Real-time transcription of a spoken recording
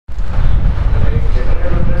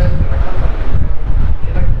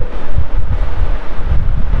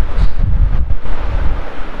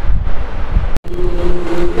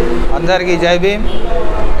అందరికీ జై భీమ్.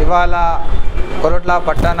 ఇవాళ కొరట్ల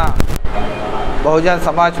పట్టణ బహుజన్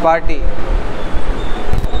సమాజ్ పార్టీ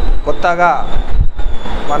కొత్తగా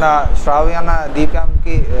మన శ్రావ్యన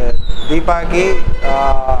దీపాకి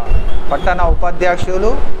పట్టణ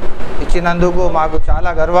ఉపాధ్యక్షులు ఇచ్చినందుకు మాకు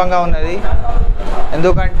చాలా గర్వంగా ఉన్నది.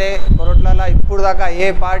 ఎందుకంటే కొరట్లలో ఇప్పుడు దాకా ఏ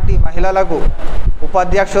పార్టీ మహిళలకు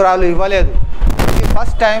ఉపాధ్యక్షురాలు ఇవ్వలేదు. ఇది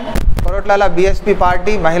ఫస్ట్ టైం కొరట్లలో BSP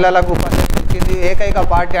పార్టీ మహిళలకు ఉపాధ్యక్షులు ఇచ్చింది. ఏకైక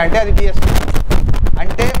పార్టీ అంటే అది BSP.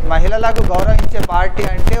 అంటే మహిళలకు గౌరవించే పార్టీ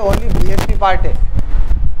అంటే ఓన్లీ BSP పార్టీ.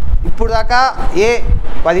 ఇప్పుడు దాకా ఏ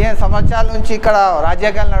 15 సంవత్సరాల నుంచి ఇక్కడ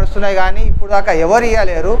రాజకీయాలు నడుస్తున్నాయి, కానీ ఇప్పుడు దాకా ఎవరు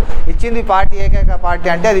ఇవ్వలేరు. ఇచ్చింది పార్టీ ఏకైక పార్టీ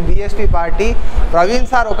అంటే అది BSP పార్టీ.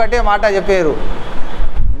 ప్రవీణ్ సార్ ఒకటే మాట చెప్పారు,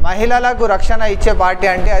 మహిళలకు రక్షణ ఇచ్చే పార్టీ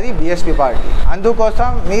అంటే అది BSP పార్టీ. అందుకోసం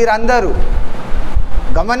మీరందరూ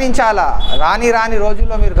గమనించాలా, రాని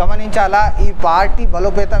రోజుల్లో మీరు గమనించాలా ఈ పార్టీ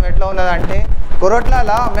బలోపేతం ఎట్లా ఉన్నదంటే,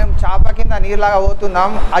 కొరట్లలో మేము చాప కింద నీరులాగా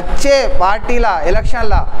పోతున్నాం. వచ్చే పార్టీల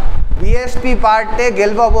ఎలక్షన్ల BSP పార్టీ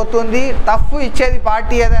గెలవబోతుంది. టఫ్ ఇచ్చేది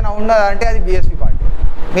పార్టీ ఏదైనా ఉన్నదంటే అది BSP పార్టీ.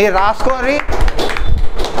 మీరు రాసుకొని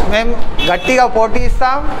మేము గట్టిగా పోటీ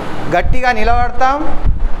ఇస్తాం, గట్టిగా నిలబడతాం.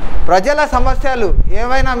 ప్రజల సమస్యలు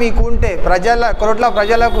ఏమైనా మీకు ఉంటే, కొరట్ల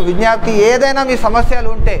ప్రజలకు విజ్ఞప్తి, ఏదైనా మీ సమస్యలు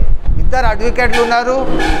ఉంటే 2 అడ్వకేట్లు ఉన్నారు,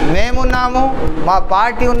 మేమున్నాము, మా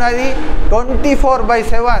పార్టీ ఉన్నది.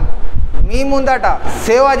 24/7 మీ ముందట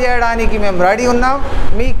సేవ చేయడానికి మేము రెడీ ఉన్నాం.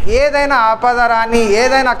 మీకు ఏదైనా ఆపద రాని,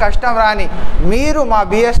 ఏదైనా కష్టం రాని, మీరు మా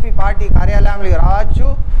BSP పార్టీ కార్యాలయంలోకి రావచ్చు.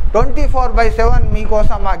 24/7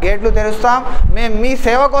 మీకోసం మా గేట్లు తెరుస్తాం. మేము మీ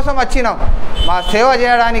సేవ కోసం వచ్చినాం, మా సేవ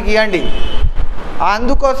చేయడానికి ఇవ్వండి.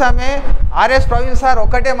 అందుకోసమే RS ప్రవీణ్ సార్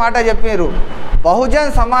ఒకటే మాట చెప్పారు,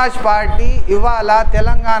 బహుజన్ సమాజ్ పార్టీ ఇవాళ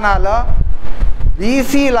తెలంగాణలో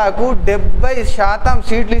BCలకు 70%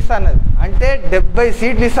 సీట్లు ఇస్తున్నది. అంటే 70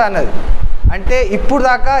 సీట్లు ఇస్తున్నది. అంటే ఇప్పుడు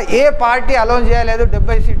దాకా ఏ పార్టీ అలౌన్ చేయలేదు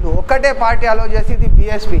 70 సీట్లు. ఒకటే పార్టీ అలౌన్ చేసేది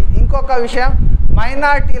BSP. ఇంకొక విషయం,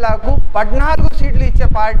 మైనార్టీలకు 14 సీట్లు ఇచ్చే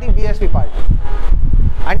పార్టీ BSP పార్టీ.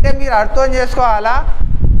 అంటే మీరు అర్థం చేసుకోవాలా,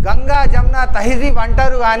 గంగా జమున తహజీబ్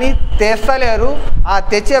అంటారు కానీ తెస్తలేరు. ఆ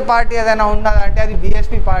తెచ్చే పార్టీ ఏదైనా ఉన్నదంటే అది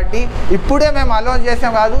BSP పార్టీ. ఇప్పుడే మేము అలౌన్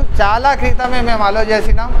చేసాం కాదు, చాలా క్రితమే మేము అలౌన్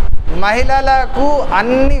చేసినాం. మహిళలకు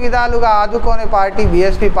అన్ని విధాలుగా ఆదుకునే పార్టీ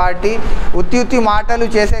BSP పార్టీ. ఉత్తి మాటలు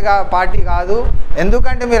చేసే పార్టీ కాదు.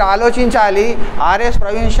 ఎందుకంటే మీరు ఆలోచించాలి, RS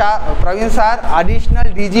Praveen sir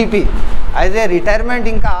additional DGP అయితే రిటైర్మెంట్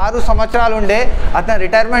ఇంకా 6 సంవత్సరాలు ఉండే. అతను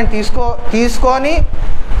రిటైర్మెంట్ తీసుకొని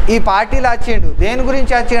ఈ పార్టీలో వచ్చిండు. దేని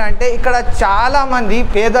గురించి వచ్చిండు అంటే, ఇక్కడ చాలామంది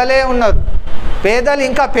పేదలే ఉన్నారు, పేదలు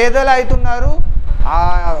ఇంకా పేదలు అవుతున్నారు.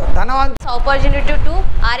 Opportunity to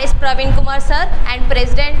RS Praveen Kumar sir and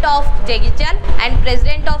President of Jagichal and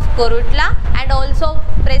President of Korutla and also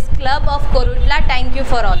Press Club of Korutla. Thank you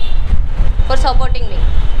for all for supporting me.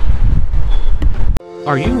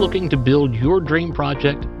 Are you looking to build your dream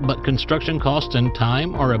project, but construction costs and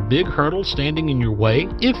time are a big hurdle standing in your way?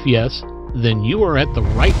 If yes, then you are at the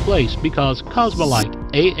right place, because Cosmolite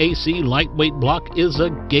AAC lightweight block is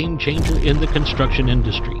a game changer in the construction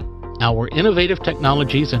industry. Our innovative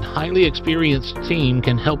technologies and highly experienced team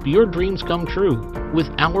can help your dreams come true. With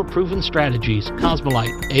our proven strategies,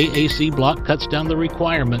 Cosmolite AAC block cuts down the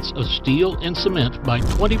requirements of steel and cement by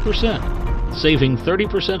 20%, saving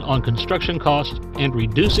 30% on construction costs and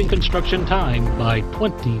reducing construction time by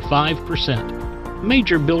 25%.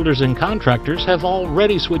 Major builders and contractors have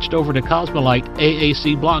already switched over to Cosmolite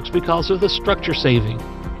AAC blocks because of the structure saving,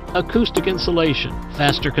 acoustic insulation,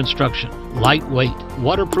 faster construction, lightweight,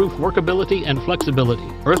 waterproof workability and flexibility,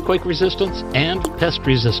 earthquake resistance, and pest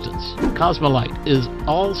resistance. Cosmolite is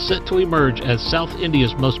all set to emerge as South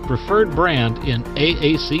India's most preferred brand in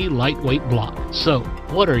AAC lightweight block. So,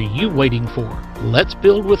 what are you waiting for? Let's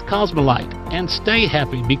build with Cosmolite and stay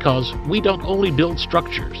happy, because we don't only build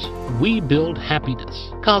structures, we build happiness.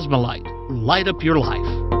 Cosmolite, light up your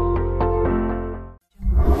life.